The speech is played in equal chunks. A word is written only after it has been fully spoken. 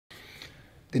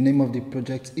The name of the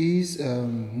project is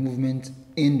Movement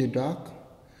in the Dark.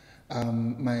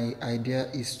 My idea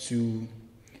is to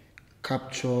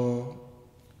capture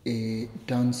a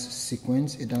dance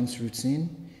sequence, a dance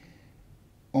routine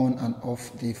on and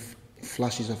off the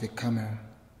flashes of a camera,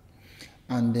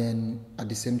 and then at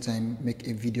the same time make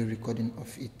a video recording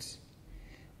of it.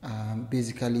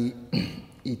 Basically,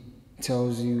 it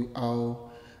tells you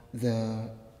how the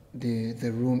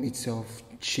room itself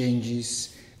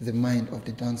changes the mind of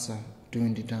the dancer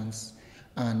during the dance,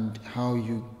 and how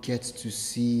you get to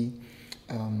see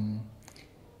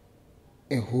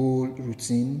a whole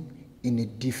routine in a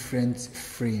different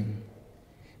frame.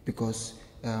 Because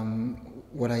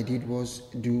what I did was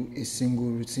do a single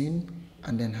routine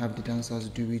and then have the dancers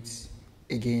do it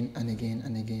again and again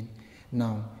and again.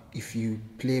 Now, if you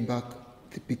play back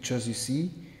the pictures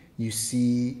you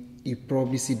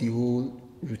probably see the whole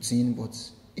routine, but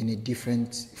in a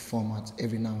different format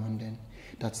every now and then.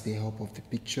 That's the help of the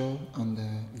picture and the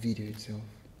video itself.